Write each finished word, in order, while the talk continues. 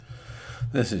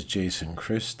This is Jason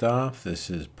Christoff. This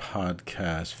is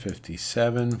podcast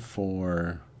 57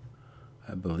 for,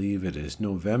 I believe it is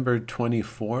November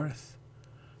 24th,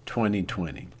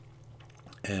 2020.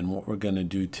 And what we're going to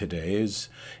do today is,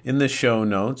 in the show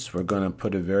notes, we're going to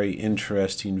put a very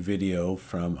interesting video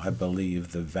from, I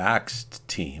believe, the Vaxxed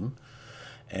team.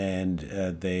 And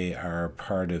they are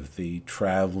part of the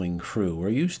traveling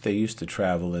crew. They used to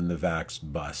travel in the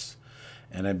Vaxxed bus.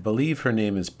 And I believe her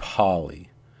name is Polly.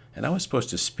 And I was supposed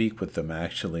to speak with them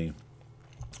actually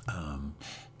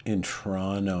in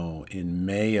Toronto in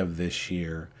May of this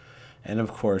year. And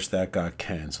of course that got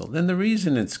canceled. And the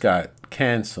reason it's got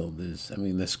canceled is,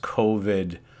 this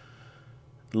COVID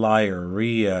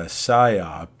liarrhea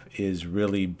psyop is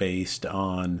really based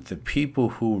on the people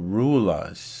who rule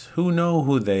us, who know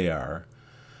who they are.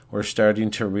 We're starting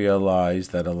to realize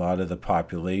that a lot of the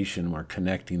population were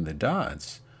connecting the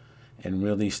dots and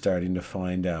really starting to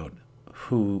find out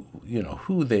who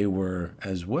they were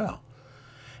as well.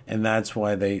 And that's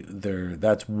why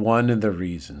that's one of the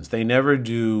reasons. They never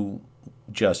do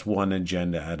just one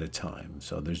agenda at a time.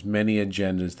 So there's many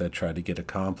agendas that try to get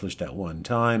accomplished at one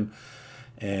time,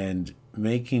 and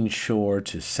making sure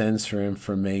to censor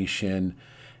information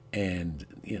and,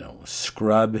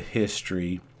 scrub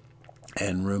history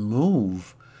and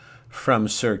remove from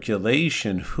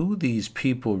circulation who these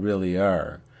people really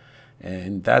are.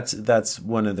 And that's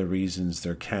one of the reasons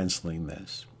they're canceling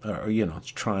this.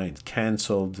 It's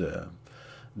canceled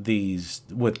these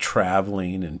with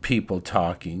traveling and people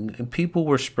talking. And people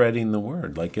were spreading the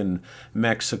word. Like in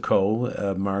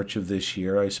Mexico, March of this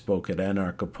year, I spoke at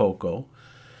Acapulco,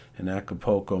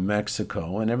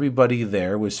 Mexico. And everybody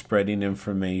there was spreading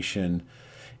information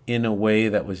in a way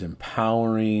that was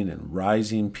empowering and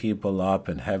rising people up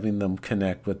and having them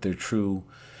connect with their true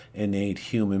innate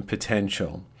human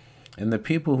potential. And the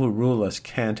people who rule us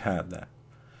can't have that.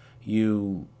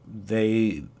 In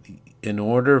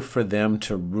order for them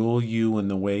to rule you in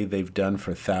the way they've done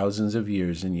for thousands of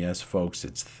years, and yes, folks,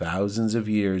 it's thousands of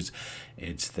years,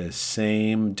 it's the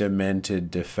same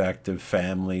demented, defective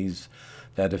families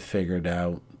that have figured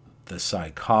out the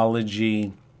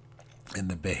psychology and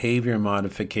the behavior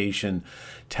modification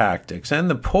tactics and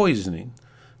the poisoning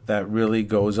that really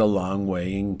goes a long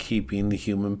way in keeping the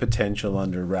human potential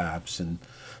under wraps. And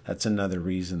that's another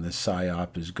reason the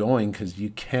PSYOP is going, because you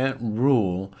can't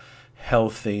rule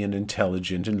healthy and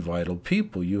intelligent and vital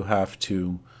people. You have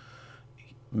to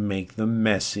make them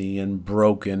messy and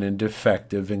broken and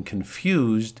defective and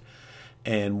confused.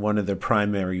 And one of the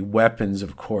primary weapons,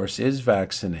 of course, is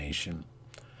vaccination.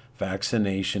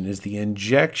 Vaccination is the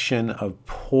injection of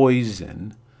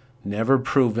poison, never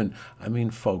proven.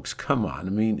 Folks, come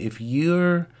on. If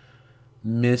you're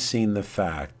missing the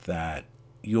fact that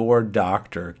your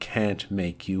doctor can't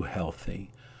make you healthy,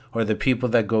 or the people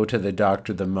that go to the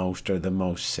doctor the most are the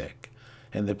most sick,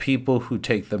 and the people who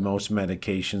take the most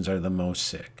medications are the most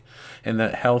sick, and the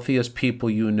healthiest people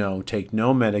take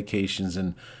no medications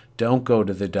and don't go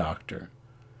to the doctor.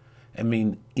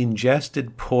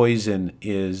 Ingested poison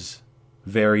is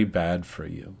very bad for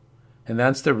you. And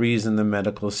that's the reason the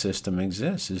medical system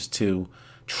exists, is to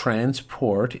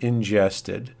transport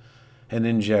ingested and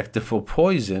injectable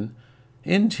poison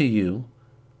into you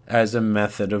as a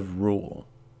method of rule.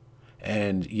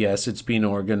 And yes, it's been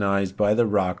organized by the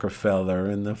Rockefeller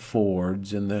and the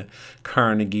Fords and the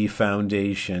Carnegie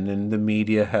Foundation, and the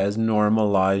media has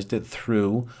normalized it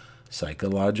through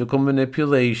psychological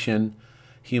manipulation.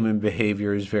 Human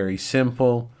behavior is very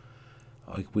simple.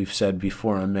 Like we've said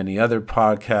before on many other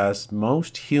podcasts,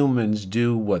 most humans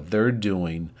do what they're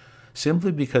doing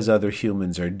simply because other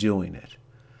humans are doing it.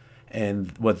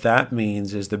 And what that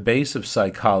means is the base of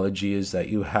psychology is that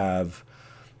you have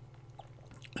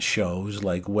shows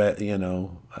like Doogie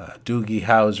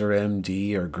Howser,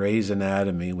 MD, or Grey's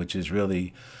Anatomy, which is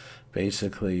really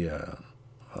basically a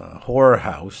horror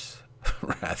house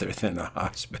rather than a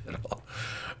hospital.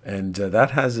 And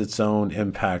that has its own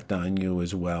impact on you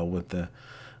as well with the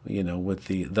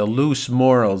loose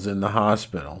morals in the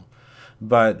hospital.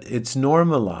 But it's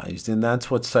normalized, and that's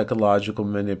what psychological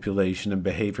manipulation and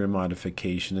behavior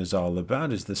modification is all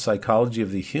about. Is the psychology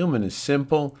of the human is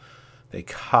simple. They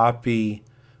copy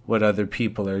what other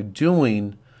people are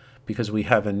doing because we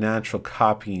have a natural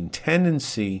copying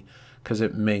tendency, because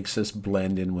it makes us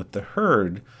blend in with the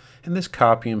herd. And this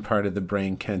copying part of the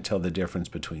brain can't tell the difference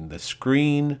between the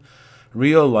screen,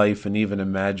 real life, and even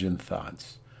imagined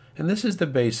thoughts. And this is the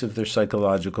base of their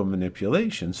psychological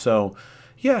manipulation. So,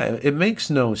 yeah, it makes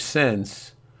no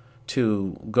sense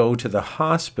to go to the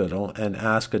hospital and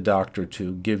ask a doctor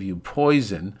to give you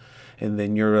poison, and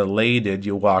then you're elated,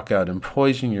 you walk out and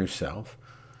poison yourself.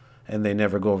 and they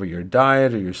never go over your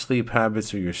diet or your sleep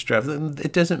habits or your stress.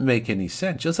 It doesn't make any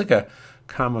sense. Just like a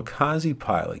kamikaze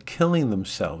pilot killing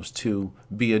themselves to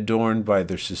be adorned by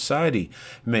their society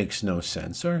makes no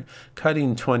sense. Or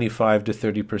cutting 25 to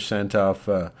 30% off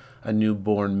a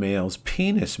newborn male's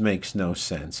penis makes no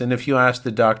sense. And if you ask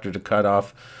the doctor to cut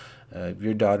off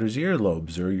your daughter's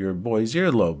earlobes or your boy's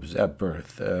earlobes at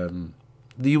birth,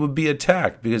 you would be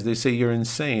attacked because they say you're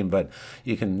insane, but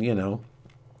you can,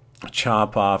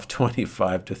 chop off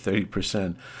 25 to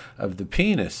 30% of the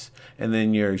penis, and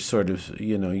then you're sort of,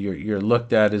 you're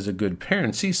looked at as a good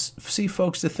parent. See,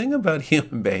 folks, the thing about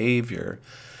human behavior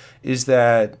is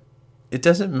that it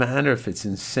doesn't matter if it's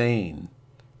insane.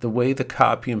 The way the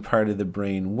copying part of the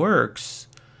brain works,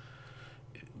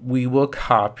 we will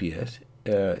copy it,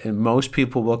 and most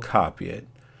people will copy it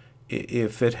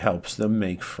if it helps them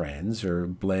make friends or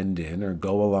blend in or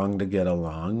go along to get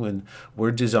along. When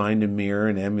we're designed to mirror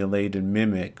and emulate and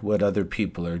mimic what other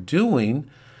people are doing,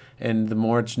 and the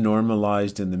more it's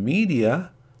normalized in the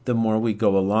media, the more we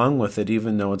go along with it,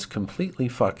 even though it's completely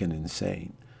fucking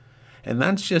insane. And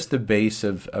that's just the base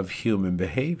of human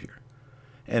behavior.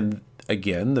 And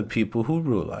again, the people who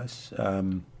rule us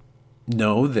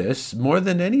know this more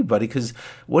than anybody, because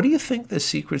what do you think the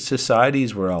secret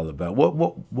societies were all about?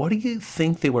 What do you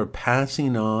think they were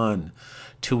passing on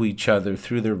to each other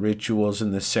through the rituals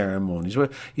and the ceremonies?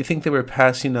 What you think they were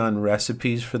passing on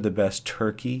recipes for the best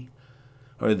turkey?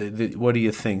 Or what do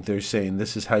you think they're saying?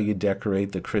 This is how you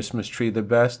decorate the Christmas tree the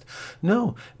best?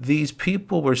 No, these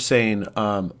people were saying,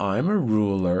 I'm a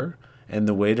ruler, and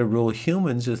the way to rule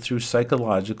humans is through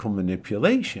psychological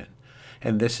manipulation.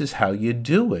 And this is how you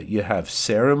do it. You have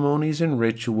ceremonies and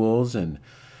rituals, and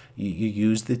you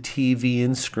use the TV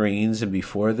and screens, and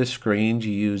before the screens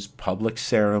you use public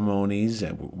ceremonies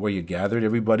where you gathered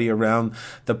everybody around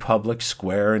the public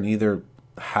square and either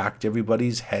hacked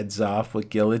everybody's heads off with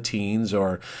guillotines,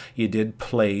 or you did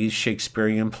plays,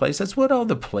 Shakespearean plays. That's what all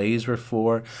the plays were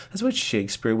for. That's what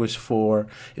Shakespeare was for.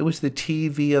 It was the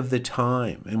TV of the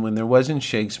time. And when there wasn't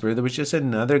Shakespeare, there was just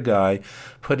another guy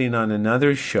putting on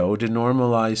another show to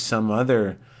normalize some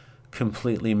other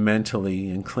completely mentally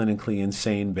and clinically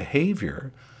insane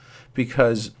behavior,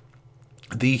 because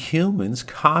the humans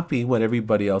copy what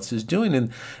everybody else is doing.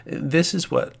 And this is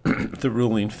what the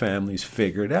ruling families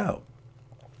figured out.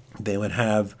 They would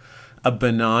have a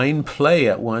benign play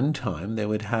at one time. They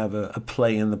would have a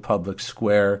play in the public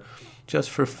square just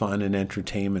for fun and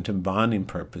entertainment and bonding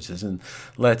purposes. And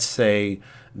let's say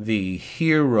the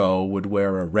hero would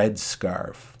wear a red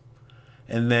scarf.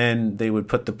 And then they would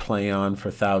put the play on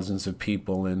for thousands of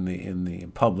people in the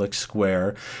public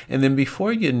square. And then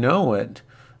before you know it,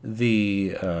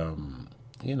 the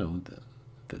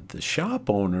shop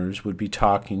owners would be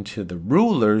talking to the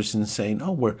rulers and saying,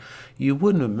 "Oh, you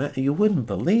wouldn't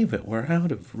believe it. We're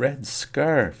out of red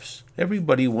scarves.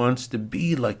 Everybody wants to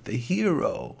be like the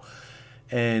hero,"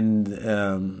 and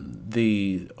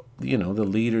the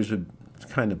leaders would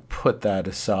kind of put that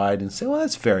aside and say, "Well,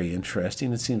 that's very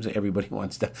interesting. It seems like everybody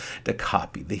wants to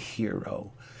copy the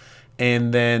hero."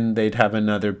 And then they'd have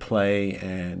another play,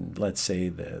 and let's say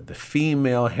the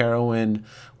female heroine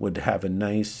would have a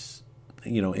nice,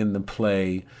 in the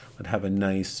play, would have a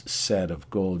nice set of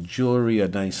gold jewelry, a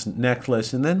nice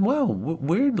necklace. And then,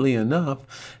 weirdly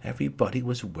enough, everybody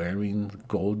was wearing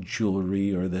gold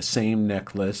jewelry or the same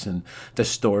necklace, and the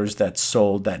stores that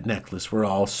sold that necklace were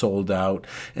all sold out.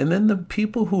 And then the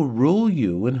people who rule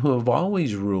you and who have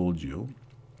always ruled you,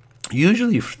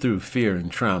 usually through fear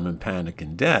and trauma and panic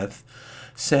and death,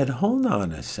 said, hold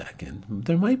on a second,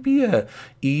 there might be a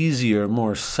easier,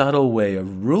 more subtle way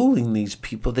of ruling these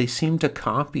people. They seem to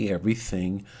copy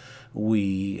everything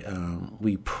we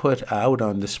put out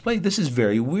on display. This is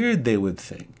very weird, they would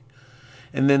think.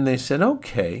 And then they said,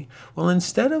 okay, well,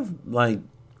 instead of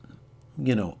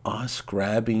us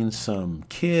grabbing some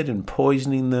kid and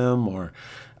poisoning them, or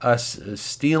us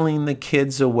stealing the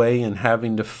kids away and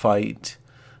having to fight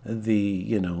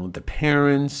the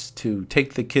parents to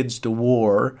take the kids to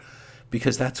war,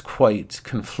 because that's quite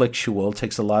conflictual,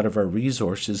 takes a lot of our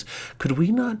resources, could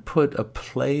we not put a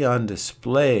play on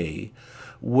display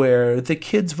where the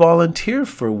kids volunteer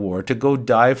for war to go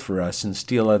die for us and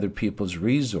steal other people's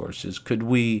resources? Could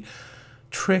we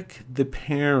trick the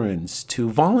parents to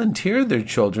volunteer their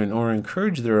children or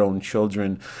encourage their own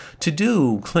children to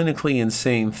do clinically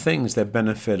insane things that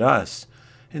benefit us?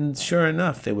 And sure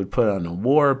enough, they would put on a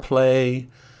war play,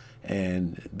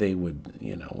 and they would,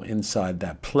 inside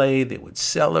that play, they would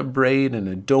celebrate and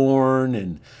adorn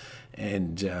and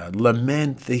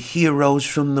lament the heroes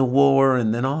from the war.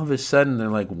 And then all of a sudden, they're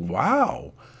like,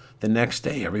 wow. The next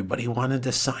day, everybody wanted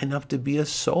to sign up to be a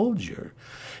soldier.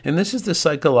 And this is the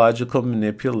psychological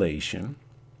manipulation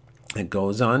that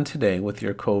goes on today with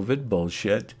your COVID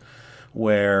bullshit,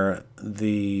 where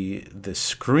the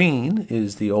screen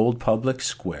is the old public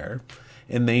square,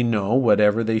 and they know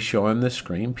whatever they show on the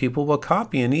screen, people will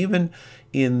copy. And even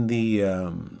in the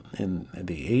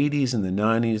 80s and the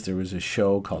 90s, there was a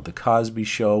show called The Cosby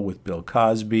Show with Bill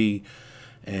Cosby,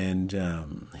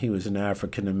 and he was an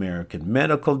African-American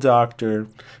medical doctor.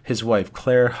 His wife,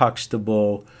 Claire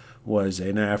Huxtable, was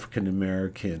an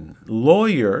African-American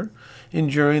lawyer. And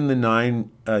during the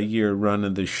 9-year run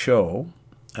of the show,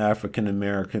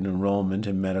 African-American enrollment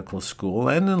in medical school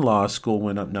and in law school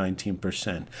went up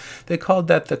 19%. They called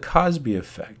that the Cosby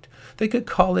effect. They could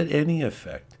call it any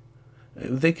effect.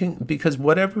 They can, because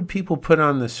whatever people put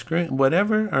on the screen,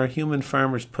 whatever our human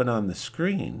farmers put on the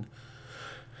screen,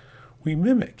 we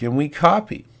mimic and we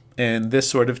copy. And this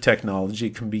sort of technology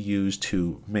can be used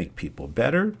to make people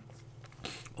better,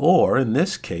 or in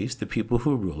this case, the people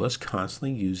who rule us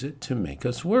constantly use it to make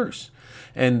us worse.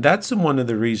 And that's one of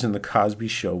the reasons the Cosby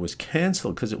Show was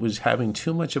canceled, because it was having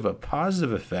too much of a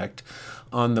positive effect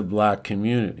on the black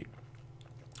community.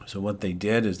 So what they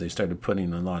did is they started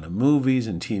putting a lot of movies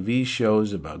and TV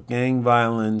shows about gang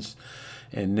violence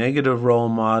and negative role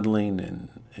modeling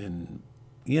and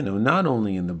not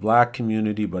only in the black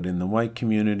community, but in the white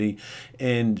community.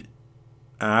 And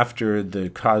after the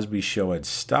Cosby Show had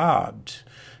stopped,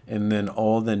 and then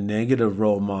all the negative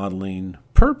role modeling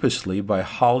purposely by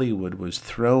Hollywood was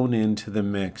thrown into the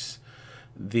mix,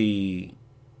 the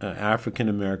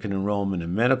African-American enrollment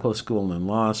in medical school and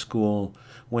law school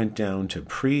went down to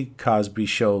pre-Cosby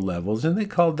Show levels, and they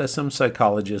called that, some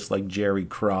psychologists like Jerry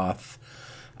Croth,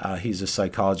 he's a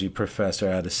psychology professor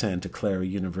out of Santa Clara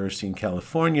University in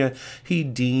California, he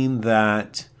deemed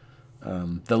that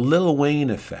the Lil Wayne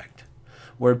effect,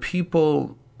 where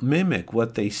people mimic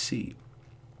what they see,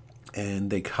 and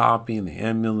they copy and they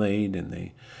emulate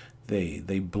and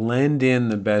they blend in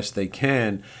the best they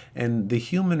can. And the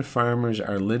human farmers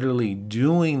are literally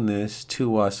doing this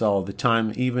to us all the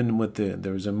time. Even with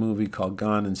there was a movie called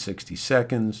Gone in 60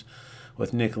 Seconds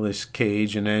with Nicolas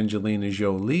Cage and Angelina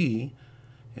Jolie,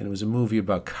 and it was a movie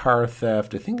about car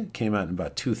theft. I think it came out in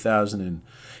about 2000, and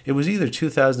it was either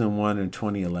 2001 or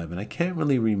 2011. I can't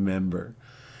really remember.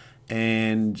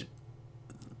 And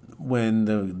when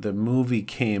the movie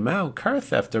came out, car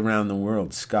theft around the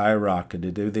world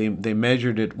skyrocketed. They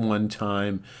measured it one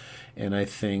time, and I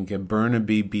think at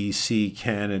Burnaby, BC,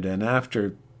 Canada. And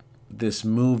after this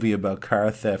movie about car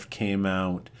theft came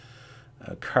out,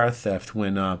 car theft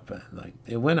went up.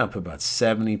 It went up about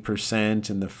 70%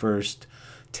 in the first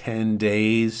 10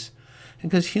 days.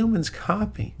 And because humans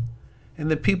copy,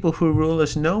 and the people who rule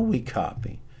us know we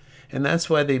copy, and that's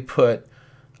why they put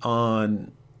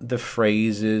on the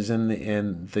phrases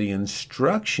and the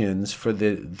instructions for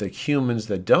the humans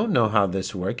that don't know how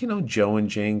this works. Joe and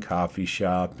Jane Coffee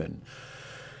Shop and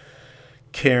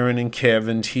Karen and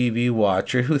Kevin TV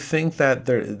Watcher, who think that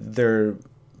their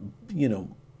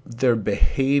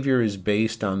behavior is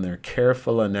based on their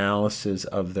careful analysis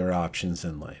of their options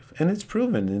in life. And it's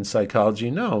proven in psychology,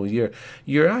 no,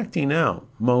 you're acting out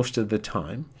most of the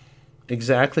time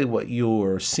exactly what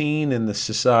you're seeing in the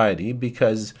society,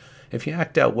 because if you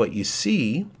act out what you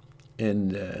see,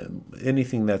 and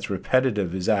anything that's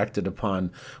repetitive is acted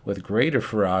upon with greater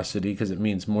ferocity, because it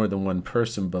means more than one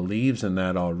person believes in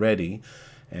that already,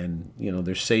 and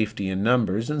there's safety in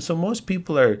numbers. And so most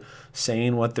people are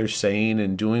saying what they're saying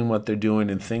and doing what they're doing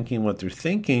and thinking what they're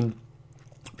thinking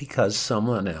because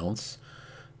someone else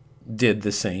did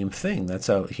the same thing. That's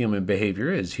how human behavior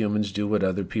is. Humans do what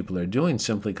other people are doing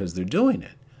simply because they're doing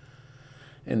it.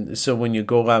 And so when you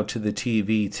go out to the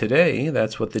TV today,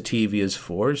 that's what the TV is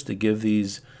for, is to give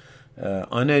these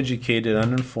uneducated,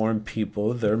 uninformed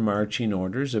people their marching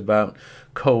orders about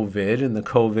COVID and the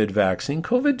COVID vaccine.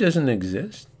 COVID doesn't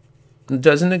exist. It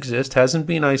doesn't exist, hasn't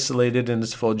been isolated in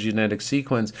its full genetic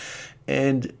sequence.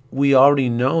 And we already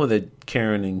know that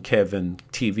Karen and Kevin,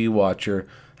 TV Watcher,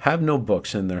 have no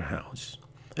books in their house.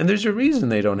 And there's a reason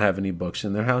they don't have any books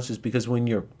in their houses, because when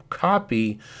you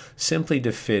copy simply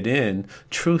to fit in,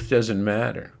 truth doesn't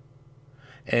matter.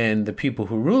 And the people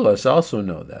who rule us also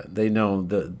know that. They know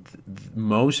that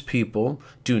most people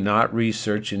do not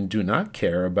research and do not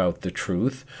care about the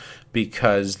truth,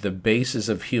 because the basis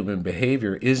of human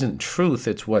behavior isn't truth,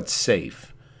 it's what's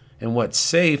safe. And what's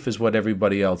safe is what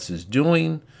everybody else is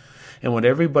doing, and what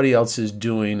everybody else is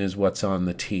doing is what's on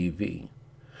the TV.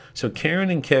 So Karen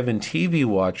and Kevin TV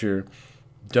Watcher,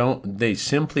 they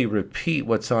simply repeat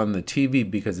what's on the TV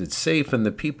because it's safe, and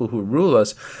the people who rule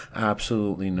us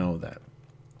absolutely know that.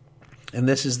 And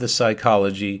this is the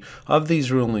psychology of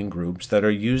these ruling groups that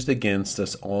are used against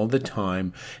us all the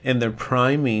time, and they're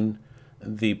priming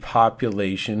the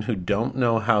population who don't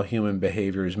know how human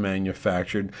behavior is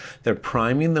manufactured. They're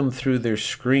priming them through their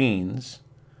screens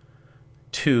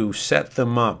to set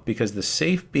them up, because the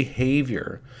safe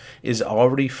behavior is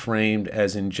already framed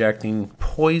as injecting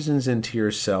poisons into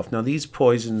yourself. Now, these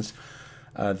poisons,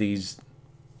 these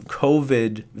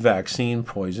COVID vaccine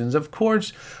poisons, of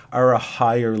course, are a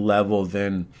higher level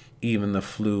than even the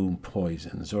flu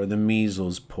poisons or the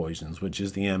measles poisons, which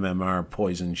is the MMR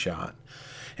poison shot.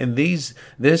 And this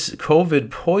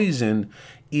COVID poison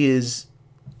is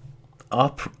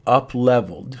up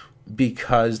leveled,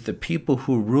 because the people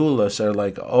who rule us are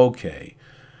like, okay,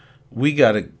 we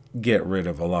got to get rid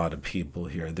of a lot of people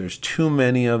here. There's too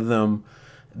many of them.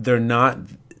 They're not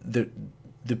the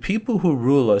people who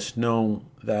rule us know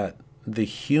that the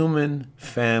human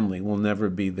family will never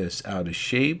be this out of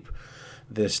shape,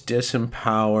 this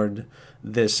disempowered,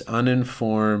 this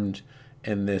uninformed,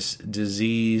 and this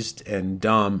diseased and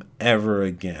dumb ever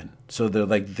again. So they're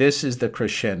like, this is the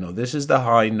crescendo. This is the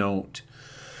high note.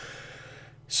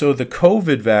 So the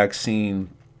COVID vaccine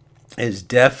is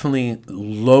definitely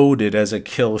loaded as a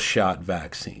kill shot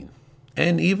vaccine.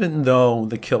 And even though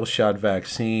the kill shot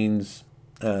vaccines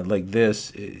like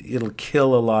this, it'll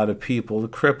kill a lot of people,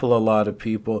 cripple a lot of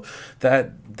people,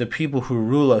 that the people who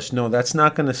rule us know that's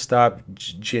not going to stop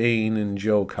Jane and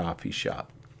Joe coffee shop.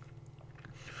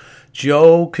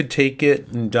 Joe could take it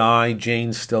and die.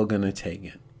 Jane's still going to take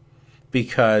it,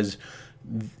 because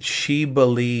she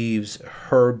believes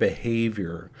her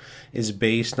behavior is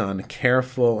based on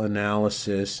careful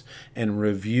analysis and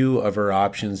review of her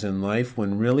options in life,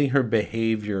 when really her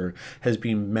behavior has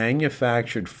been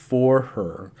manufactured for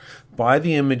her by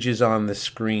the images on the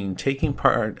screen, taking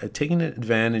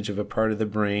advantage of a part of the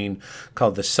brain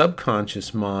called the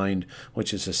subconscious mind,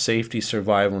 which is a safety,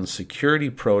 survival, and security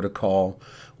protocol,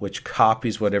 which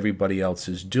copies what everybody else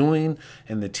is doing,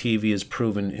 and the TV is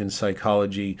proven in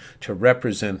psychology to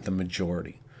represent the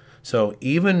majority. So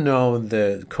even though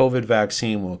the COVID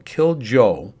vaccine will kill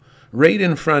Joe right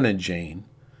in front of Jane,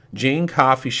 Jane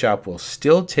Coffee Shop will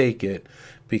still take it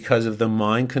because of the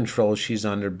mind control she's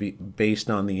under,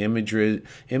 based on the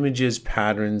images,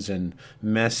 patterns, and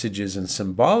messages and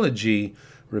symbology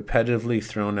repetitively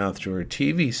thrown out through her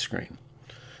TV screen.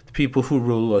 The people who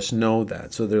rule us know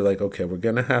that. So they're like, okay, we're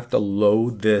going to have to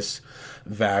load this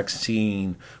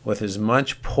vaccine with as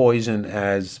much poison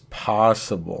as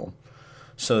possible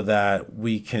so that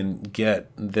we can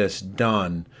get this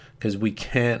done, because we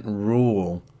can't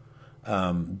rule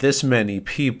this many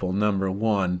people, number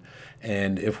one.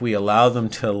 And if we allow them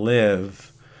to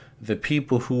live, the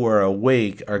people who are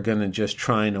awake are going to just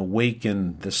try and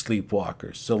awaken the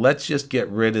sleepwalkers. So let's just get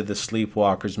rid of the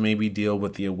sleepwalkers, maybe deal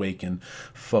with the awakened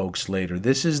folks later.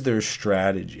 This is their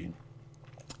strategy.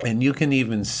 And you can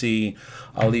even see,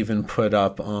 I'll even put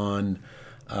up on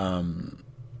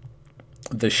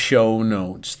the show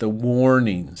notes, the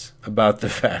warnings about the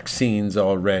vaccines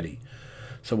already.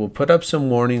 So we'll put up some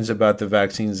warnings about the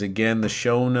vaccines. Again, the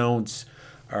show notes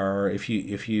are, if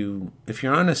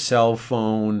you're on a cell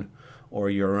phone or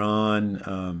you're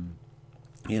on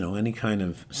any kind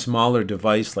of smaller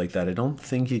device like that, I don't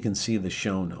think you can see the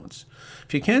show notes.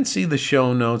 If you can't see the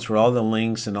show notes where all the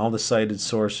links and all the cited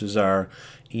sources are,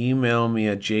 email me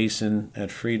at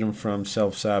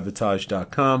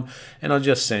jason@freedomfromselfsabotage.com, and I'll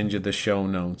just send you the show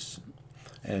notes.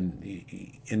 And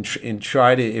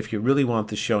try to, if you really want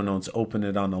the show notes, open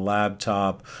it on a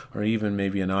laptop or even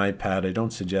maybe an iPad. I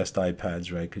don't suggest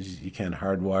iPads, right, because you can't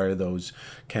hardwire those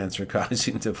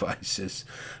cancer-causing devices.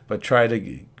 But try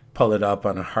to pull it up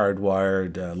on a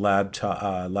hardwired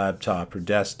laptop or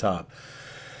desktop.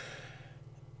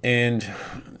 And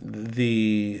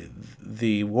the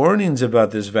warnings about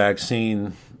this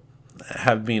vaccine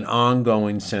have been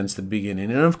ongoing since the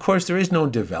beginning. And of course, there is no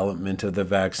development of the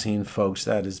vaccine, folks.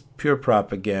 That is pure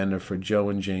propaganda for Joe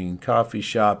and Jane Coffee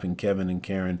Shop and Kevin and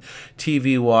Karen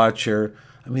TV Watcher.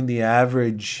 I mean, the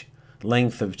average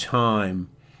length of time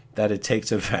that it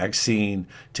takes a vaccine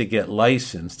to get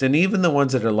licensed, and even the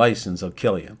ones that are licensed will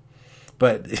kill you.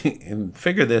 But and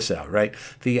figure this out, right?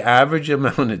 The average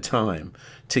amount of time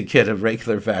to get a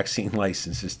regular vaccine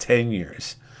license is 10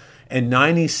 years. And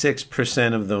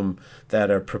 96% of them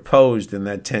that are proposed in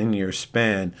that 10-year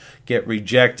span get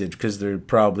rejected because they're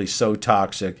probably so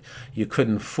toxic you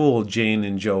couldn't fool Jane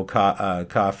and Joe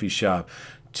Coffee Shop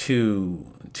too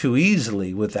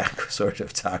easily with that sort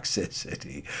of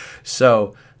toxicity.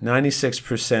 So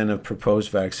 96% of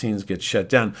proposed vaccines get shut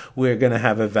down. We're going to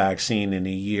have a vaccine in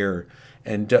a year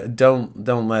And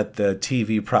don't let the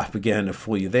TV propaganda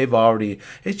fool you.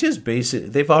 It's just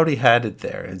basic. They've already had it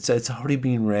there. It's already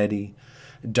been ready.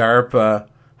 DARPA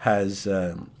has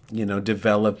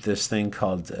developed this thing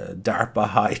called DARPA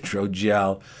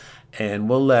hydrogel, and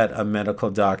we'll let a medical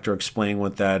doctor explain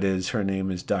what that is. Her name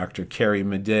is Dr. Carrie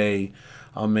Madej.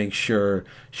 I'll make sure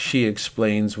she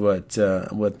explains what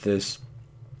this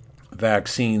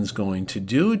vaccine's going to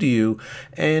do to you,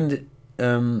 and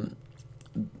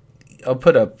I'll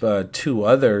put up two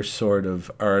other sort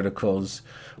of articles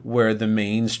where the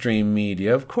mainstream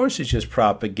media, of course, it's just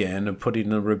propaganda, putting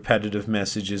the repetitive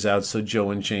messages out so Joe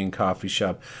and Jane Coffee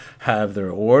Shop have their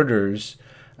orders.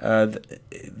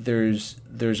 There's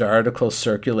articles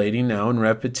circulating now in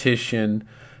repetition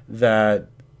that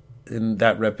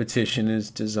repetition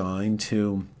is designed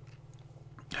to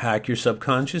hack your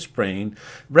subconscious brain.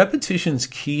 Repetition's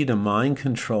key to mind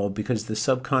control because the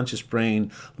subconscious brain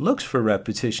looks for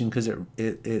repetition because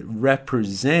it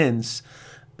represents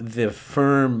the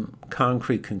firm,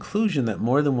 concrete conclusion that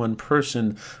more than one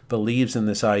person believes in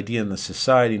this idea in the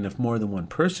society. And if more than one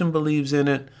person believes in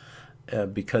it,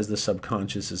 because the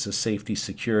subconscious is a safety,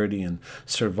 security, and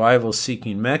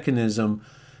survival-seeking mechanism,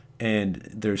 and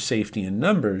there's safety in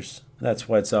numbers, that's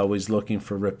why it's always looking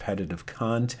for repetitive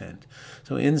content.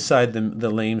 So inside the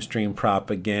lamestream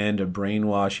propaganda,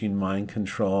 brainwashing, mind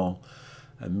control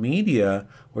media,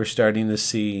 we're starting to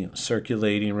see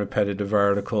circulating repetitive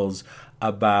articles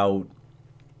about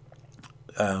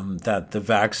that the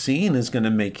vaccine is going to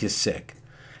make you sick.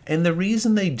 And the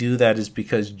reason they do that is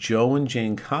because Joe and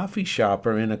Jane Coffee Shop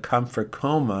are in a comfort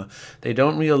coma. They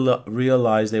don't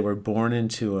realize they were born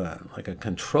into a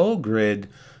control grid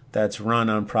that's run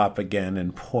on propaganda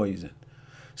and poison.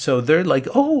 So they're like,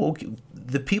 oh,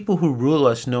 the people who rule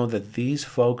us know that these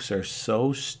folks are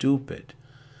so stupid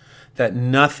that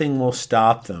nothing will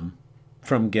stop them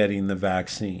from getting the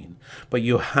vaccine. But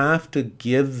you have to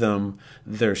give them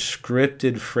their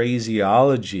scripted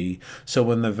phraseology so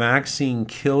when the vaccine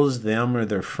kills them or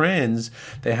their friends,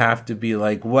 they have to be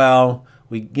like, well,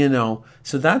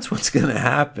 so that's what's going to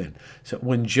happen. So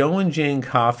when Joe and Jane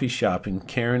Coffee Shop and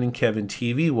Karen and Kevin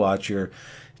TV Watcher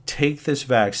take this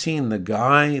vaccine,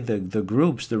 the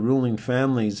groups, the ruling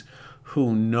families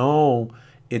who know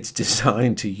it's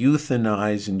designed to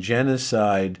euthanize and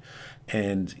genocide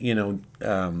and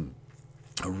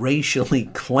racially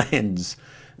cleanse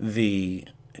the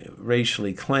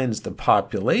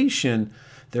population,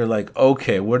 they're like,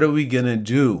 okay, what are we gonna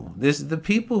do? This is the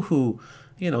people who,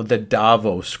 the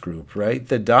Davos group, right?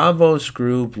 The Davos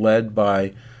group led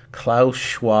by Klaus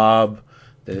Schwab,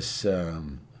 this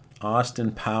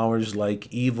Austin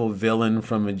Powers-like evil villain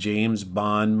from a James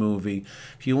Bond movie.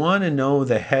 If you want to know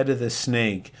the head of the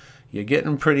snake, you're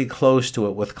getting pretty close to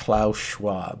it with Klaus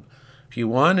Schwab. If you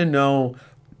want to know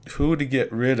who to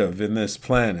get rid of in this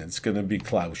planet, it's going to be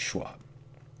Klaus Schwab.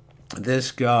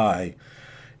 This guy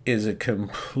is a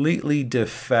completely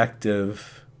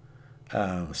defective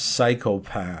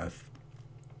psychopath,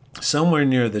 somewhere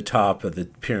near the top of the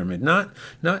pyramid, not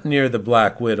near the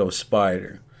Black Widow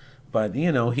spider, but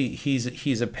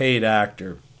he's a paid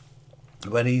actor,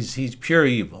 but he's pure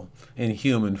evil in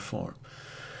human form.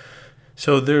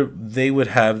 So they would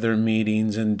have their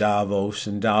meetings in Davos,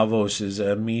 and Davos is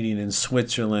a meeting in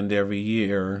Switzerland every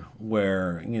year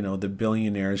where, the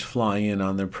billionaires fly in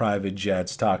on their private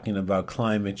jets talking about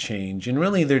climate change, and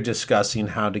really they're discussing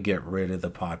how to get rid of the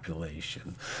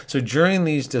population. So during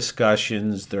these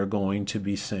discussions, they're going to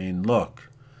be saying, look,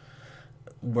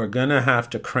 we're going to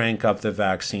have to crank up the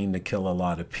vaccine to kill a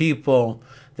lot of people.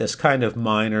 This kind of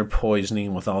minor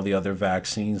poisoning with all the other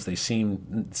vaccines,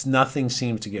 nothing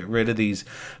seems to get rid of these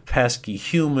pesky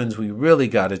humans. We really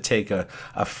got to take a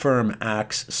firm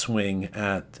axe swing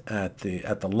at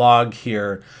the log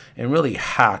here and really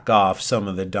hack off some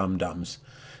of the dum-dums.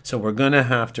 So we're going to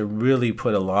have to really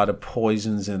put a lot of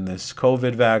poisons in this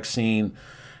COVID vaccine,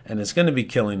 and it's going to be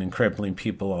killing and crippling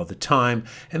people all the time.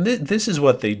 And this is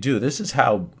what they do. This is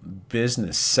how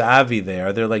business savvy they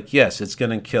are. They're like, yes, it's going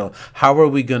to kill. How are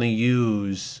we going to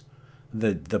use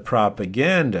the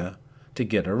propaganda to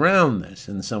get around this?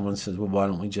 And someone says, well, why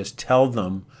don't we just tell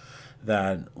them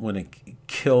that when it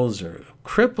kills or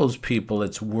cripples people,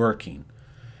 it's working?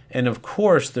 And of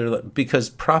course,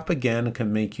 because propaganda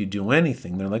can make you do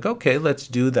anything. They're like, okay, let's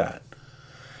do that.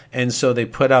 And so they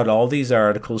put out all these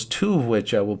articles, two of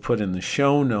which I will put in the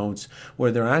show notes, where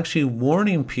they're actually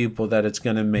warning people that it's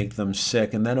going to make them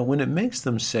sick, and that when it makes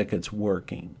them sick, it's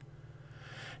working.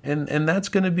 And that's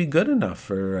going to be good enough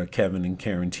for Kevin and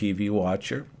Karen TV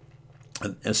Watcher.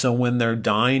 And so when they're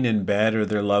dying in bed, or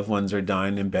their loved ones are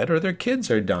dying in bed, or their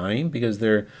kids are dying because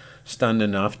they're stunned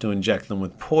enough to inject them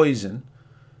with poison,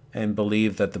 and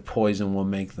believe that the poison will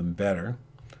make them better,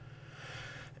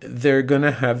 they're going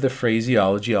to have the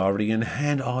phraseology already in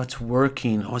hand. Oh, it's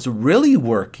working. Oh, it's really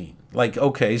working. Like,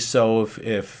 okay, so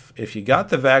if you got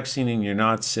the vaccine and you're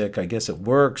not sick, I guess it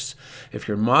works. If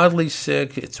you're mildly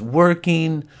sick, it's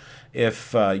working.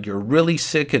 If you're really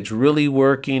sick, it's really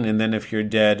working. And then if you're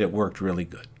dead, it worked really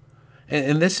good.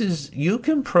 And this is, you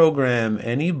can program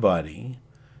anybody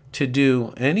to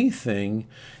do anything.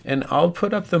 And I'll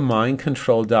put up the mind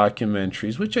control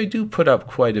documentaries, which I do put up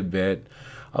quite a bit.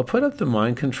 I'll put up the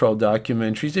mind control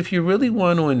documentaries if you really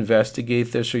want to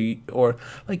investigate this, or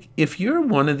like if you're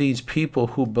one of these people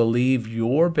who believe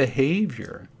your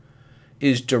behavior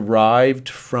is derived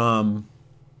from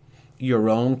your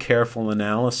own careful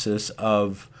analysis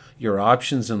of your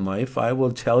options in life, I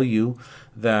will tell you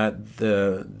that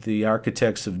the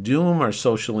architects of doom are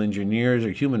social engineers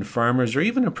or human farmers, or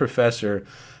even a professor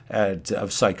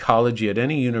of psychology at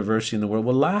any university in the world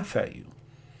will laugh at you.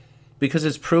 Because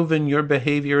it's proven your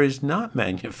behavior is not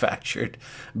manufactured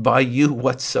by you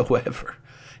whatsoever.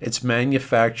 It's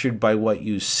manufactured by what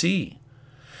you see.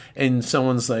 And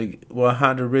someone's like, well,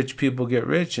 how do rich people get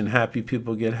rich and happy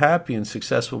people get happy and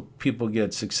successful people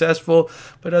get successful,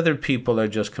 but other people are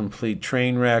just complete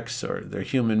train wrecks or they're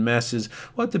human messes?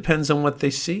 Well, it depends on what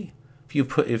they see.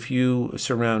 If you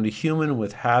surround a human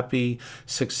with happy,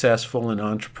 successful, and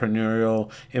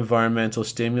entrepreneurial environmental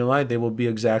stimuli, they will be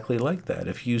exactly like that.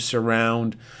 If you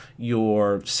surround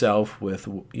yourself with,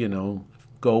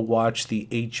 go watch the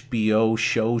HBO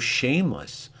show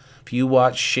Shameless. If you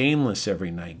watch Shameless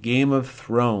every night, Game of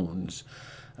Thrones,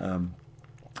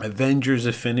 Avengers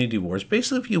Affinity Wars,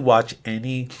 basically if you watch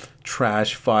any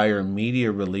trash fire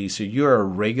media release, or you're a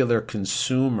regular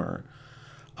consumer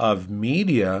of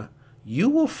media, you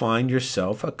will find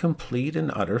yourself a complete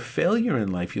and utter failure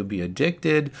in life. You'll be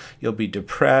addicted, you'll be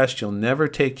depressed, you'll never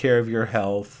take care of your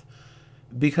health,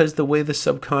 because the way the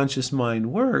subconscious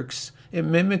mind works, it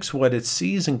mimics what it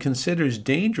sees and considers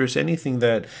dangerous anything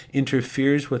that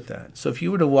interferes with that. So if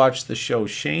you were to watch the show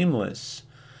Shameless,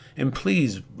 and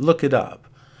please look it up,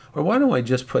 or why don't I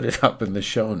just put it up in the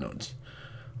show notes?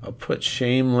 I'll put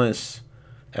Shameless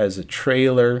as a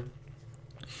trailer.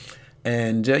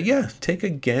 And take a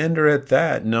gander at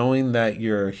that, knowing that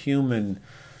your human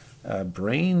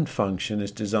brain function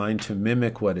is designed to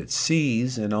mimic what it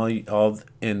sees, and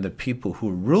and the people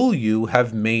who rule you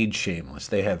have made Shameless.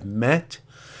 They have met,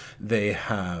 they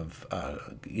have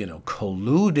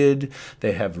colluded,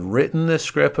 they have written the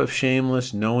script of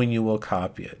Shameless, knowing you will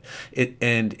copy it.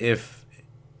 And if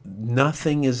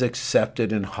nothing is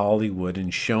accepted in Hollywood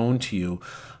and shown to you,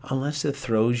 unless it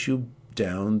throws you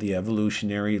down the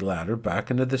evolutionary ladder back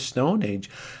into the Stone Age,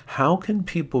 how can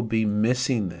people be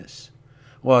missing this?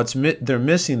 Well, they're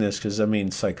missing this because,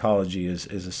 psychology is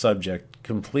a subject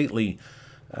completely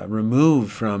removed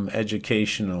from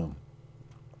educational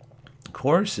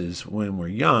courses when we're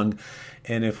young.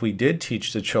 And if we did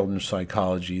teach the children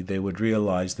psychology, they would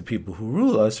realize the people who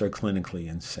rule us are clinically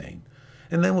insane.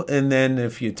 And then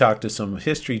if you talk to some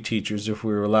history teachers, if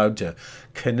we were allowed to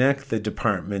connect the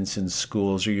departments in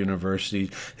schools or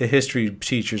universities, the history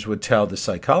teachers would tell the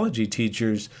psychology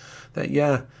teachers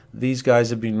that, these guys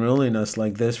have been ruling us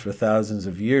like this for thousands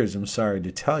of years, I'm sorry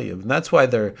to tell you. And that's why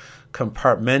they're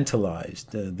compartmentalized.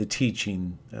 The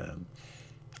teaching,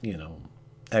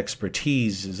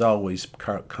 expertise is always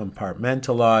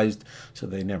compartmentalized, so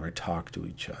they never talk to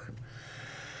each other.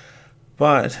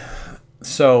 But,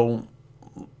 so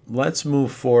let's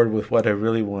move forward with what I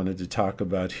really wanted to talk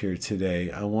about here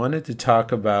today. I wanted to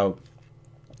talk about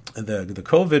the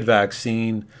COVID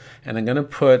vaccine, and I'm going to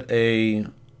put a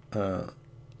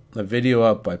video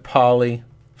up by Polly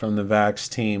from the Vax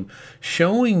team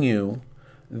showing you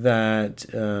that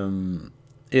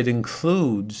it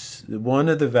includes one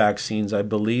of the vaccines, I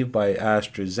believe by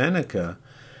AstraZeneca,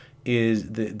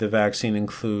 is the vaccine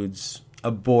includes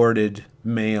aborted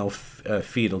male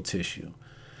fetal tissue.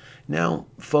 Now,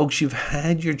 folks, you've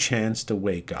had your chance to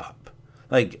wake up.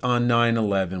 Like on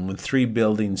 9/11, when 3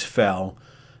 buildings fell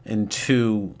and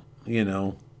 2,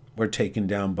 were taken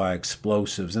down by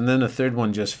explosives. And then a 3rd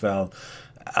one just fell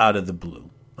out of the blue.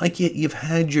 Like you've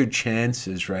had your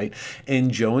chances, right?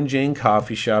 And Joe and Jane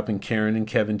Coffee Shop and Karen and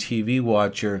Kevin TV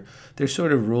Watcher, they're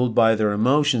sort of ruled by their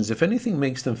emotions. If anything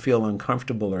makes them feel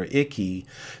uncomfortable or icky,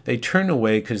 they turn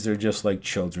away because they're just like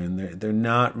children. They're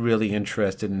not really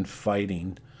interested in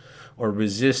fighting or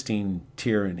resisting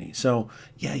tyranny. So,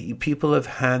 people have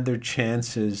had their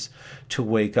chances to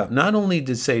wake up. Not only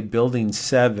did, say, Building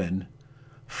 7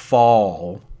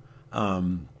 fall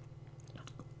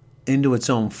into its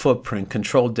own footprint,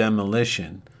 controlled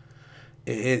demolition,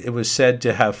 it was said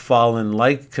to have fallen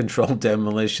like controlled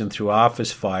demolition through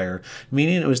office fire,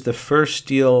 meaning it was the first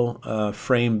steel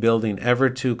frame building ever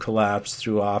to collapse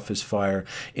through office fire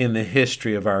in the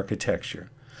history of architecture.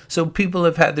 So people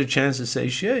have had their chance to say,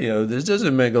 shit, this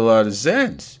doesn't make a lot of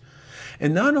sense.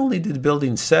 And not only did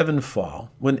Building 7 fall,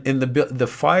 the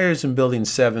fires in Building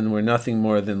 7 were nothing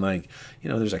more than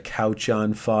there's a couch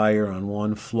on fire on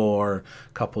one floor,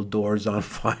 a couple doors on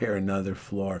fire, another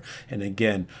floor. And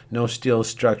again, no steel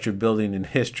structure building in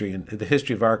history, and the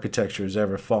history of architecture has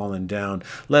ever fallen down,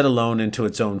 let alone into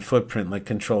its own footprint like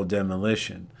controlled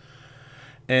demolition.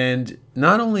 And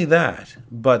not only that,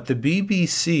 but the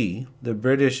BBC, the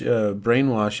British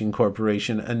Brainwashing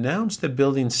Corporation, announced that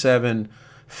Building 7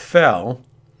 fell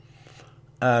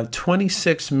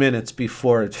 26 minutes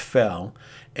before it fell.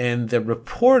 And the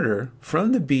reporter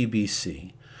from the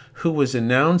BBC who was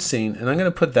announcing, and I'm going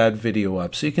to put that video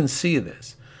up so you can see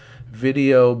this.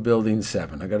 Video Building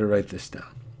 7. I got to write this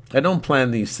down. I don't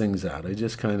plan these things out. I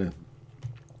just kind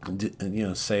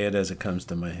of say it as it comes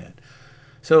to my head.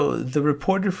 So the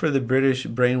reporter for the British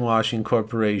Brainwashing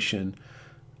Corporation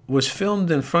was filmed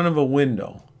in front of a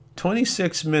window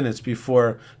 26 minutes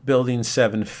before Building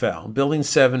 7 fell. Building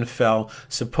 7 fell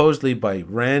supposedly by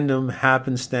random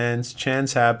happenstance,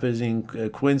 chance happening,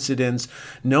 coincidence.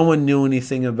 No one knew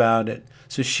anything about it.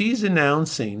 So she's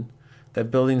announcing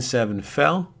that Building 7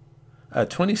 fell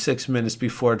 26 minutes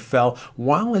before it fell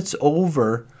while it's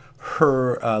over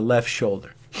her left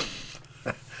shoulder.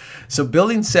 So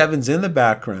Building 7's in the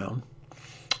background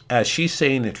as she's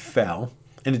saying it fell,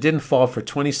 and it didn't fall for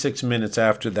 26 minutes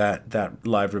after that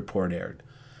live report aired.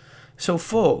 So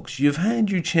folks, you've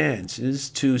had your chances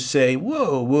to say,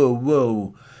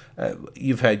 whoa.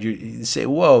 You've had your say,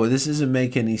 whoa, this doesn't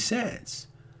make any sense.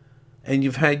 And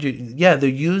you've had they're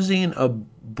using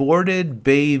aborted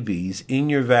babies in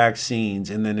your vaccines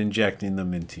and then injecting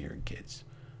them into your kids.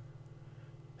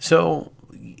 So,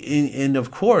 and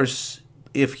of course,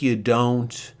 if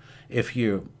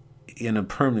you're in a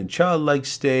permanent childlike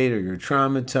state, or you're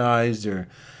traumatized, or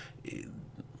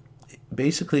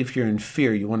basically if you're in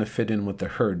fear, you want to fit in with the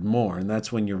herd more. And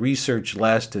that's when you research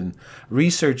less and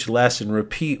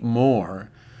repeat more.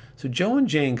 So Joe and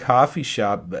Jane Coffee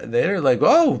Shop, they're like,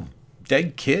 oh,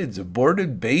 dead kids,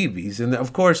 aborted babies. And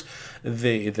of course,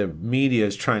 the media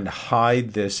is trying to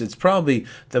hide this. It's probably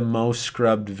the most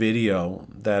scrubbed video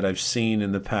that I've seen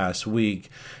in the past week.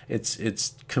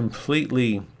 It's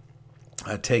completely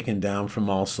taken down from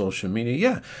all social media.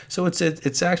 Yeah, so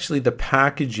it's actually the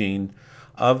packaging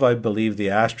of, I believe, the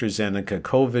AstraZeneca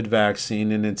COVID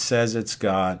vaccine, and it says it's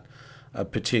got a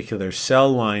particular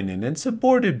cell line, and it's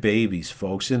aborted babies,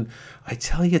 folks. And I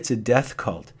tell you, it's a death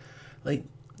cult. Like,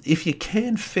 if you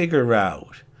can't figure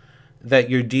out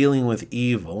that you're dealing with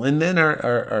evil, and then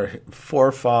our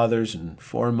forefathers and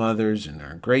foremothers and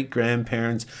our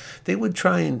great-grandparents, they would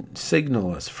try and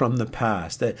signal us from the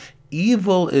past that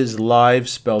evil is live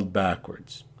spelled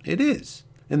backwards. It is.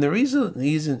 And the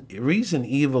reason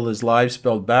evil is live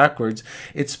spelled backwards,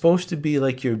 it's supposed to be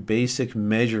like your basic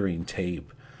measuring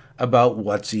tape about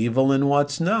what's evil and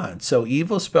what's not. So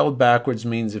evil spelled backwards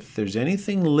means if there's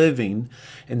anything living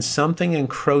and something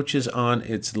encroaches on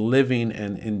its living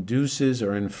and induces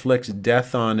or inflicts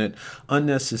death on it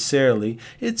unnecessarily,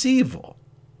 it's evil.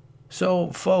 So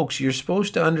folks, you're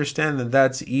supposed to understand that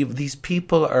that's evil. These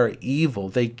people are evil.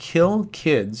 They kill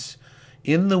kids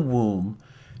in the womb,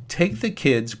 take the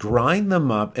kids, grind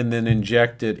them up, and then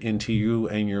inject it into you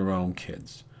and your own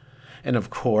kids. And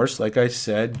of course, like I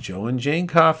said, Joe and Jane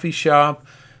Coffee Shop,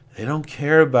 they don't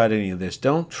care about any of this.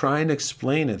 Don't try and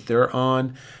explain it. They're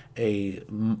on a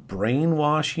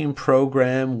brainwashing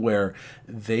program where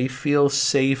they feel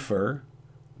safer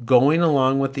going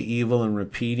along with the evil and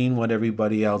repeating what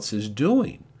everybody else is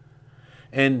doing.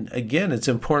 And again, it's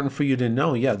important for you to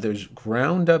know, there's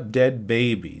ground up dead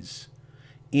babies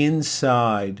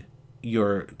inside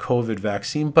your COVID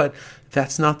vaccine, but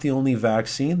that's not the only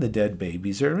vaccine the dead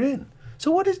babies are in. So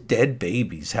what does dead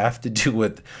babies have to do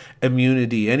with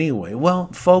immunity anyway? Well,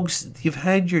 folks, you've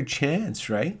had your chance,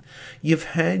 right? You've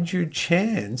had your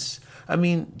chance,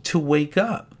 to wake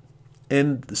up.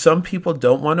 And some people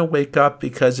don't want to wake up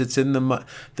because it's in the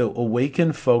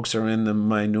awakened folks are in the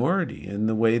minority. And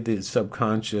the way the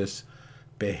subconscious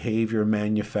behavior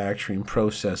manufacturing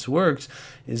process works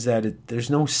is that there's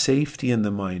no safety in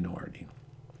the minority.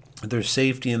 There's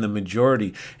safety in the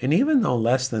majority. And even though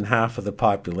less than half of the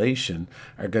population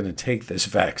are going to take this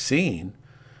vaccine,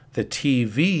 the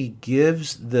TV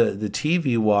gives the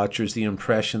TV watchers the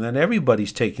impression that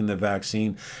everybody's taking the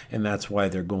vaccine, and that's why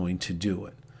they're going to do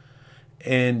it.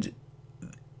 And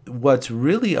what's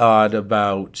really odd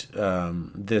about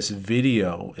this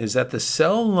video is that the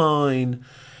cell line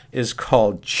is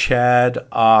called Chad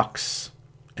Ox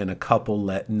and a couple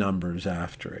numbers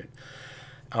after it.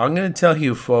 I'm going to tell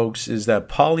you, folks, is that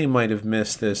Polly might have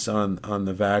missed this on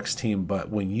the Vax team, but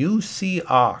when you see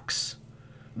Ox,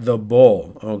 the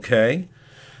bull, okay,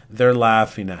 they're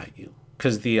laughing at you.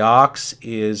 Because the ox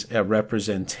is a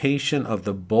representation of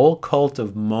the bull cult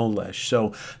of Molesh.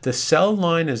 So the cell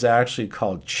line is actually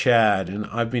called Chad, and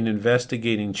I've been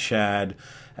investigating Chad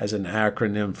as an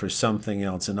acronym for something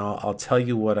else, and I'll tell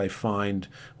you what I find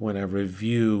when I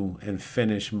review and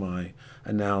finish my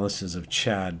analysis of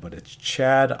Chad. But it's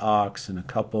Chad, ox, and a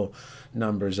couple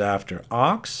numbers after.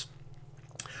 Ox,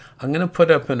 I'm going to put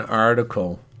up an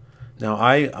article. Now,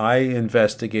 I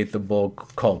investigate the bull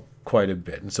cult quite a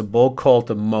bit. It's a bull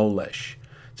cult of Molesh.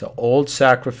 It's an old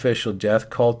sacrificial death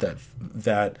cult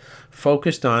that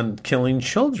focused on killing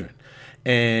children.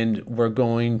 And we're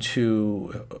going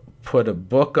to put a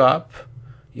book up.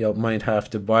 You might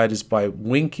have to buy it. It's by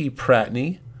Winky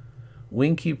Pratney.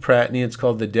 Winky Pratney. It's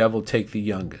called The Devil Take the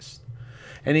Youngest.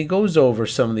 And he goes over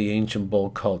some of the ancient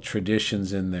bull cult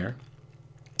traditions in there.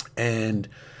 And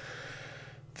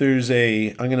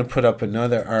I'm going to put up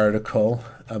another article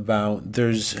about,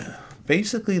 there's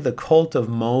basically the cult of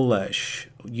Molesh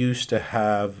used to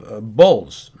have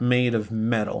bulls made of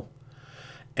metal,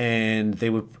 and they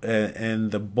would,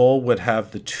 and the bull would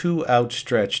have the two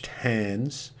outstretched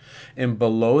hands, and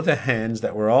below the hands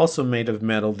that were also made of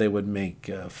metal, they would make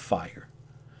fire,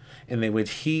 and they would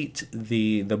heat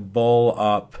the bull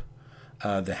up,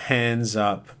 the hands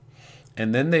up.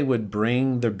 And then they would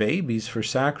bring their babies for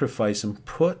sacrifice and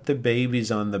put the babies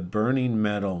on the burning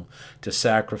metal to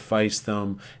sacrifice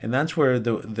them. And that's where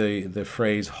the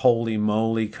phrase holy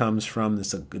moly comes from.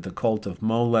 This is the cult of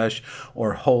Molesh,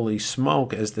 or holy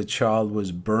smoke, as the child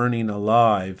was burning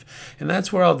alive. And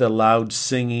that's where all the loud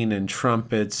singing and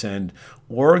trumpets and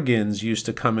organs used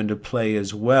to come into play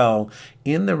as well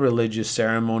in the religious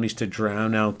ceremonies to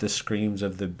drown out the screams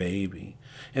of the baby.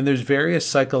 And there's various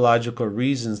psychological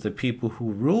reasons that people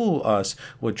who rule us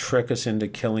would trick us into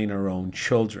killing our own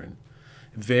children.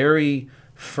 Very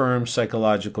firm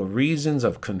psychological reasons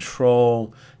of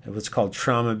control, what's called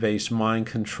trauma-based mind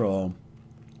control.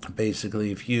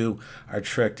 Basically, if you are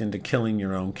tricked into killing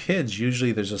your own kids,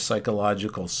 usually there's a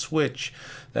psychological switch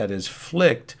that is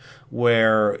flicked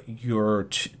where you're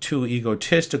too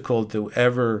egotistical to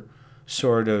ever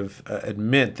sort of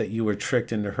admit that you were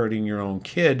tricked into hurting your own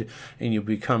kid, and you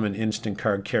become an instant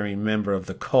card carrying member of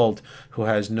the cult who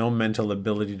has no mental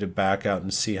ability to back out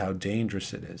and see how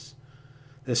dangerous it is.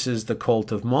 This is the cult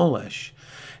of Molesh.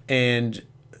 And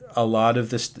a lot of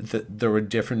this, there were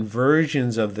different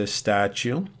versions of this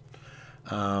statue.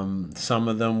 Some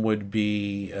of them would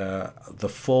be the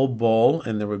full bowl,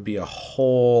 and there would be a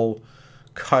hole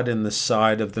cut in the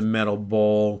side of the metal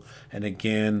bowl, and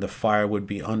again the fire would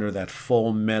be under that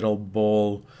full metal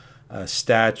bowl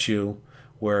statue,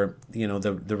 where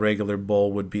the regular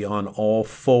bowl would be on all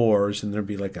fours, and there'd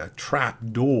be like a trap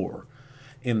door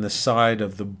in the side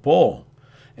of the bowl.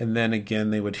 And then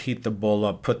again they would heat the bowl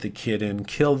up, put the kid in,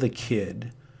 kill the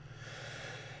kid.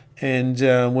 And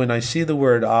when I see the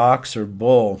word ox or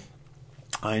bull,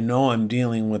 I know I'm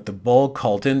dealing with the bull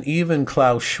cult. And even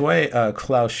Klaus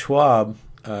Schwab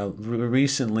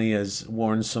recently has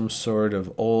worn some sort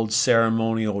of old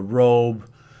ceremonial robe.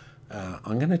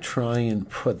 I'm going to try and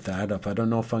put that up. I don't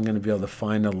know if I'm going to be able to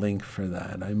find a link for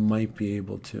that. I might be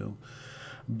able to.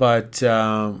 But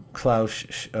Klaus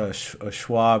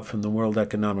Schwab from the World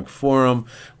Economic Forum,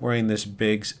 wearing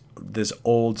this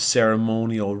old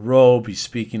ceremonial robe. He's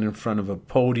speaking in front of a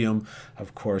podium.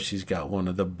 Of course, he's got one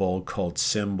of the bull cult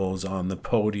symbols on the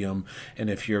podium. And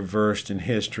if you're versed in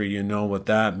history, you know what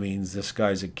that means. This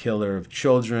guy's a killer of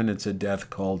children. It's a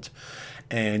death cult.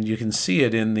 And you can see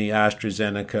it in the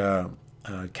AstraZeneca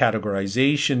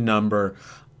categorization number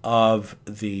of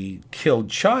the killed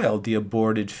child, the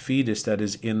aborted fetus that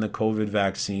is in the COVID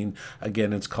vaccine.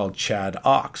 Again, it's called Chad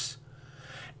Ox.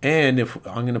 And if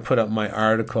I'm going to put up my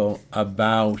article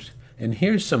about, and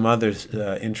here's some other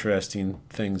interesting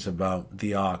things about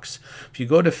the ox. If you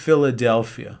go to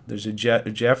Philadelphia, there's a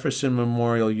Jefferson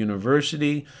Memorial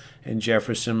University and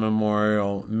Jefferson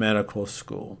Memorial Medical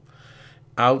School.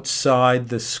 Outside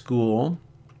the school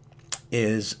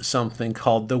is something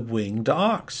called the winged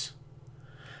ox.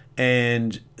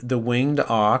 And the winged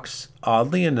ox,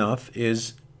 oddly enough,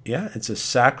 it's a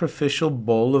sacrificial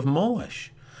bull of Molesh.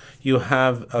 You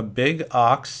have a big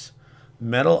ox,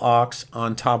 metal ox,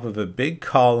 on top of a big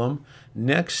column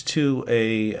next to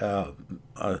a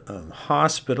a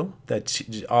hospital that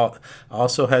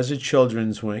also has a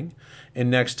children's wing, and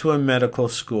next to a medical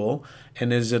school.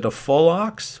 And is it a full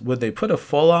ox? Would they put a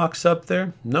full ox up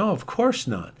there? No, of course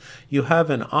not. You have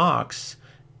an ox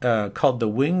called the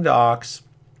winged ox,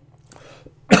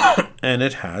 and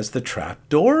it has the trap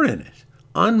door in it.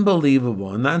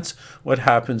 Unbelievable. And that's what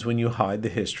happens when you hide the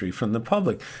history from the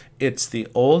public. It's the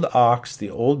old ox, the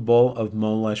old bull of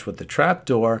Molesh with the trap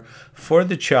door for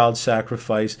the child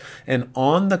sacrifice. And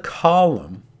on the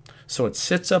column, so it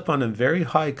sits up on a very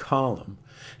high column,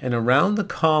 and around the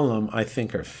column, I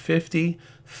think, are 50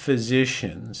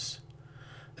 physicians,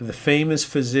 the famous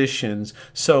physicians.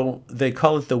 So they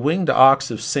call it the winged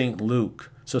ox of St. Luke.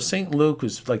 So St. Luke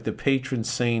was like the patron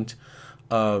saint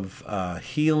of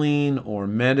healing or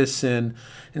medicine.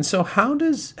 And so how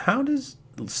does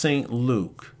St.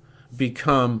 Luke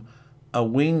become a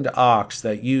winged ox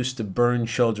that used to burn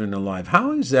children alive?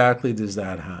 How exactly does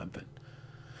that happen?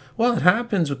 Well, it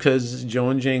happens because Joe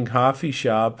and Jane Coffee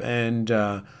Shop and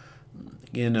Kevin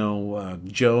and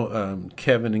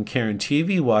Karen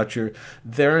TV Watcher,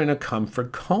 they're in a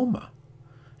comfort coma.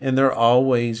 And they're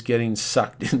always getting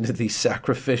sucked into these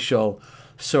sacrificial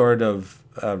sort of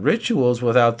rituals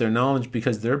without their knowledge,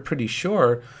 because they're pretty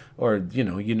sure, or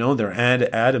they're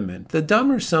adamant. The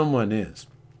dumber someone is,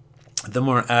 the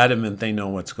more adamant they know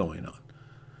what's going on.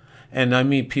 And I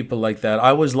meet people like that.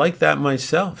 I was like that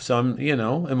myself. So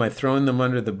am I throwing them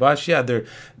under the bus? Yeah, they're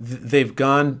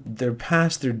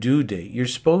past their due date. You're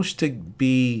supposed to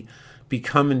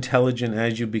become intelligent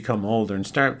as you become older and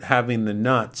start having the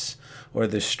nuts or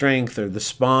the strength or the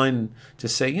spine to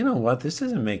say, you know what, this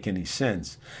doesn't make any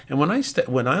sense. And when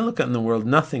I look out in the world,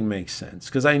 nothing makes sense,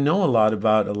 because I know a lot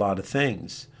about a lot of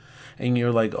things. And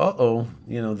you're like,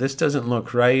 this doesn't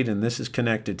look right, and this is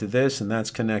connected to this, and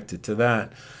that's connected to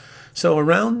that. So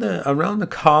around the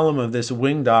column of this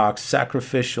winged ox,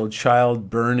 sacrificial child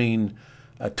burning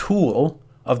tool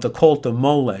of the cult of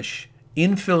Molesh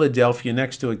in Philadelphia,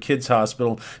 next to a kids'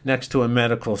 hospital, next to a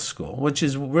medical school, which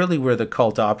is really where the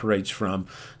cult operates from,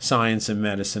 science and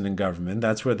medicine and government.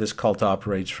 That's where this cult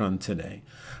operates from today.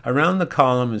 Around the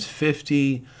column is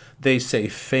 50, they say,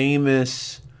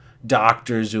 famous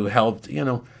doctors who helped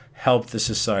the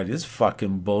society. This is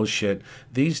fucking bullshit.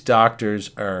 These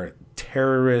doctors are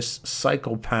terrorists,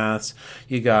 psychopaths.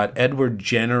 You got Edward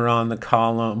Jenner on the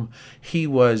column. He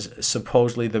was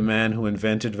supposedly the man who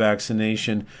invented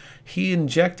vaccination. He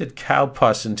injected cow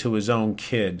pus into his own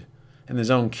kid, and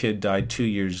his own kid died 2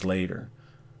 years later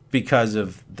because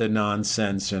of the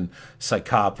nonsense and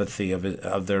psychopathy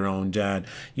of their own dad.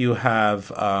 You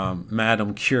have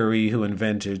Madame Curie,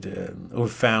 who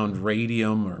found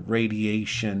radium or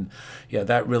radiation. Yeah,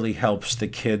 that really helps the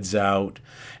kids out.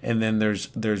 And then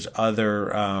there's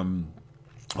other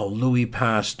Louis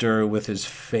Pasteur with his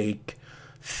fake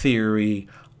theory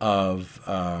of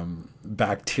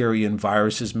bacteria and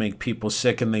viruses make people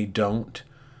sick, and they don't.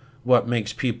 What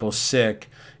makes people sick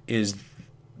is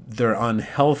they're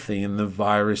unhealthy, and the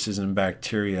viruses and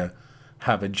bacteria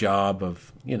have a job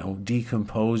of,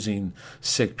 decomposing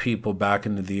sick people back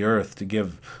into the earth to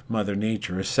give Mother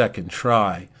Nature a second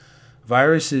try.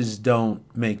 Viruses don't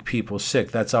make people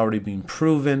sick. That's already been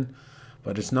proven,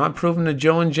 but it's not proven to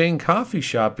Joe and Jane Coffee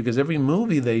Shop, because every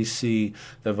movie they see,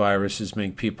 the viruses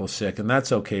make people sick, and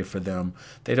that's okay for them.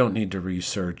 They don't need to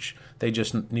research. They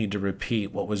just need to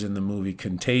repeat what was in the movie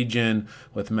Contagion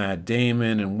with Matt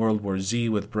Damon, and World War Z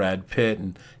with Brad Pitt,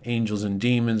 and Angels and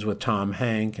Demons with Tom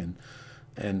Hanks,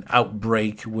 and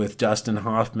Outbreak with Dustin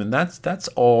Hoffman. That's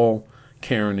all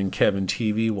Karen and Kevin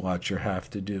TV Watcher have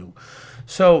to do.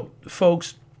 So,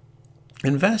 folks,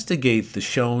 investigate the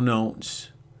show notes.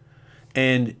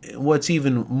 And what's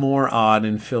even more odd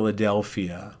in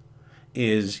Philadelphia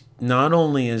is not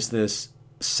only is this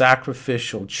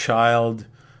sacrificial child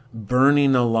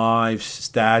burning alive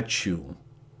statue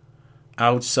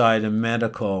outside a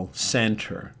medical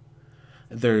center,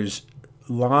 there's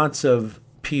lots of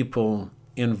people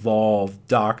involved,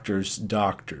 doctors.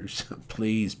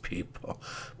 Please, people,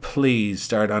 please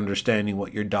start understanding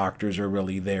what your doctors are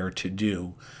really there to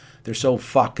do. They're so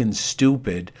fucking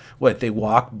stupid. What, they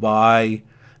walk by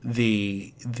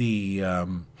the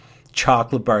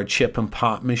chocolate bar chip and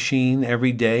pop machine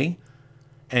every day,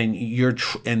 and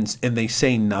and they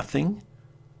say nothing,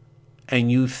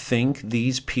 and you think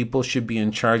these people should be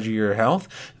in charge of your health?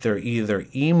 They're either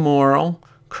immoral,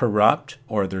 corrupt,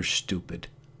 or they're stupid.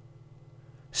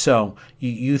 So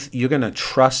you're going to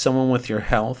trust someone with your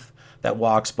health that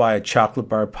walks by a chocolate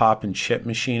bar pop and chip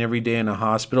machine every day in a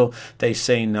hospital? They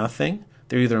say nothing.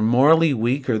 They're either morally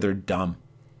weak or they're dumb.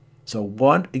 So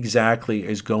what exactly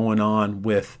is going on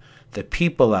with the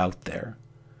people out there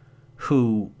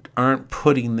who aren't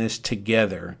putting this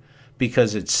together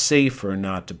because it's safer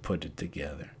not to put it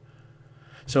together.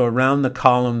 So around the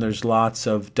column, there's lots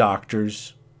of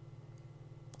doctors,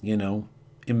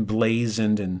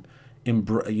 emblazoned and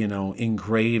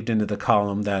engraved into the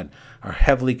column that are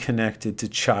heavily connected to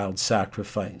child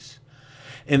sacrifice.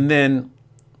 And then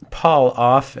Paul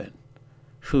Offit,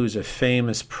 who's a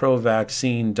famous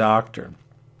pro-vaccine doctor,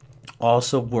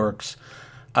 also works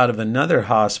out of another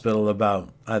hospital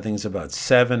about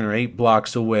 7 or 8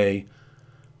 blocks away,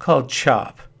 called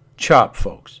CHOP. CHOP,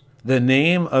 folks. The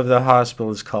name of the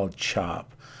hospital is called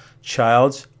CHOP,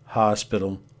 Child's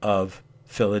Hospital of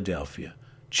Philadelphia.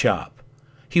 CHOP.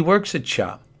 He works at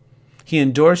CHOP. He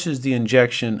endorses the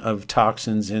injection of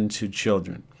toxins into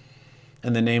children.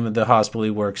 And the name of the hospital he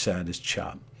works at is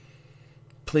CHOP.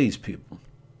 Please, people,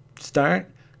 start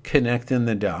connecting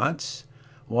the dots.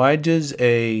 Why does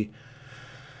a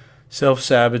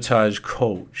self-sabotage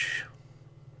coach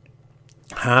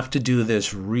have to do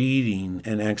this reading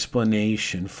and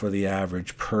explanation for the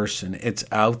average person? It's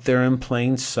out there in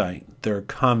plain sight. They're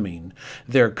coming.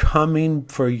 They're coming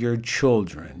for your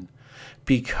children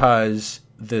because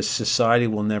this society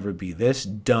will never be this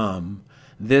dumb,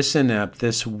 this inept,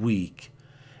 this weak,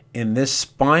 and this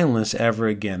spineless ever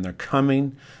again. They're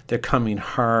coming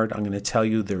hard. I'm going to tell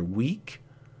you they're weak.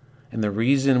 And the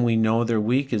reason we know they're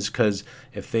weak is because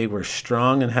if they were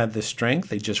strong and had the strength,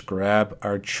 they just grab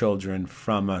our children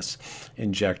from us,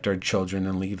 inject our children,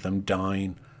 and leave them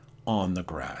dying on the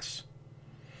grass.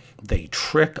 They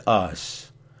trick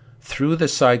us through the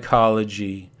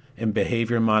psychology and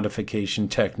behavior modification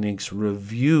techniques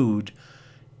reviewed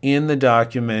in the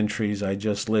documentaries I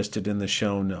just listed in the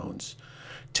show notes,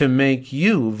 to make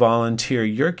you volunteer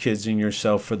your kids and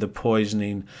yourself for the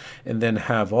poisoning and then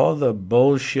have all the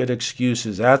bullshit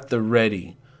excuses at the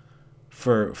ready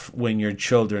for when your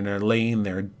children are laying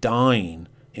there dying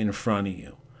in front of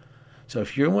you. So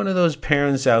if you're one of those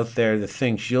parents out there that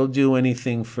thinks you'll do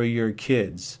anything for your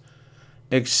kids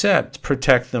except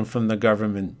protect them from the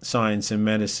government, science, and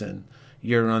medicine,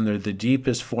 you're under the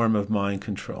deepest form of mind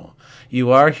control.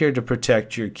 You are here to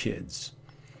protect your kids.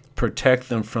 Protect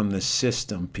them from the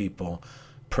system, people.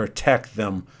 Protect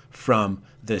them from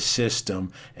the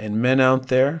system. And men out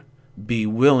there, be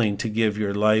willing to give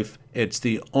your life. It's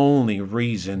the only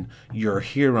reason you're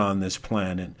here on this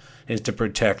planet, is to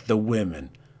protect the women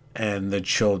and the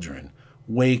children.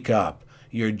 Wake up.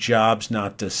 Your job's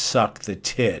not to suck the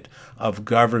tit of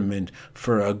government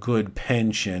for a good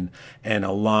pension and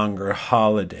a longer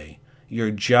holiday.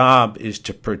 Your job is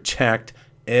to protect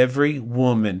every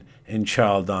woman and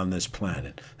child on this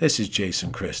planet. This is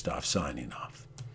Jason Christoff signing off.